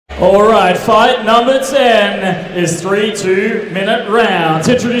All right, fight number 10 is 3 2-minute rounds.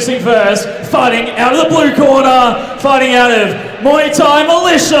 Introducing first, fighting out of the blue corner, fighting out of Muay Thai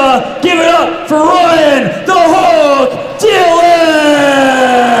Militia. Give it up for Ryan the Hawk Dillon!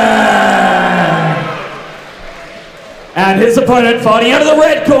 And his opponent fighting out of the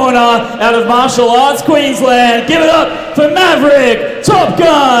red corner, out of Martial Arts Queensland. Give it up for Maverick, Top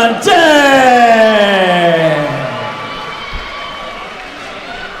Gun Dan!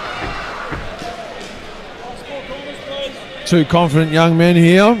 Two confident young men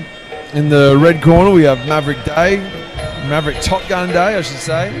here. In the red corner we have Maverick Top Gun Day I should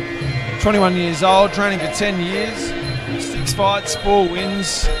say. 21 years old, training for 10 years, 6 fights, 4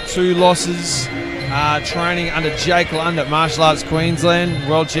 wins, 2 losses. Training under Jake Lund at Martial Arts Queensland,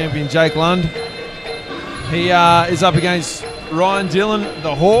 world champion Jake Lund. He is up against Ryan Dillon,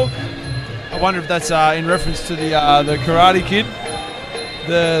 the Hawk. I wonder if that's in reference to the Karate Kid,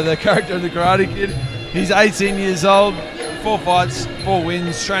 the character of the Karate Kid. He's 18 years old, 4 fights, 4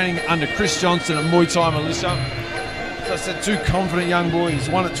 wins, training under Chris Johnson at Muay Thai Militia. So I said 2 confident young boys,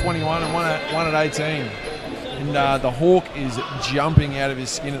 one at 21 and one at 18. And the Hawk is jumping out of his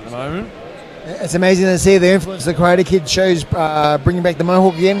skin at the moment. It's amazing to see the influence the Karate Kid shows, bringing back the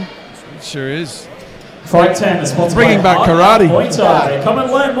Mohawk again. It sure is. Fight 10 is sponsored bringing by back karate. Muay Thai. Come and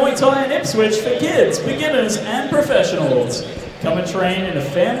learn Muay Thai in Ipswich for kids, beginners and professionals. Come and train in a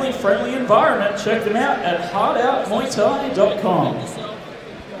family-friendly environment. Check them out at hardoutmuaythai.com.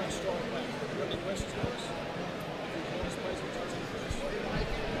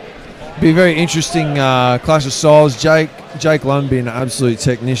 Be a very interesting clash of styles. Jake Lund being an absolute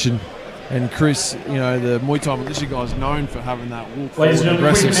technician, and Chris, you know, the Muay Thai Militia guy is known for having that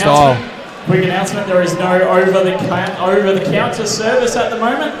aggressive style. Quick announcement: there is no over-the-counter service at the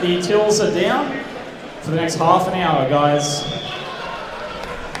moment. The tills are down for the next half an hour, guys.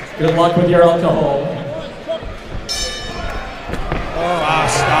 Good luck with your alcohol.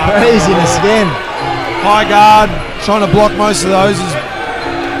 Craziness again. High guard, trying to block most of those. Is the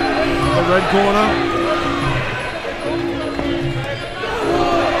red corner.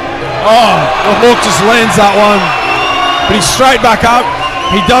 Oh, the Hawk just lands that one, but he's straight back up.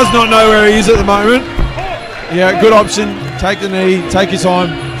 He does not know where he is at the moment. Yeah, good option. Take the knee, take his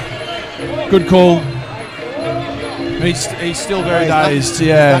time. Good call. He's still very dazed.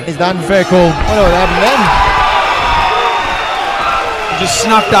 Yeah, he's done. Fair call. What happened then? He just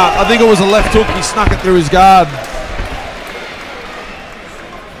snuck up. I think it was a left hook. He snuck it through his guard.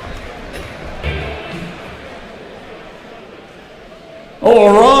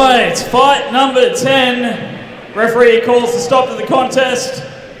 All right, fight number 10. Referee calls the stop to the contest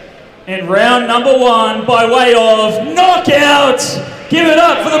in round number 1 by way of knockout. Give it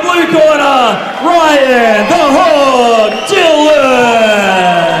up for the blue corner, Ryan the Hawk Dillon.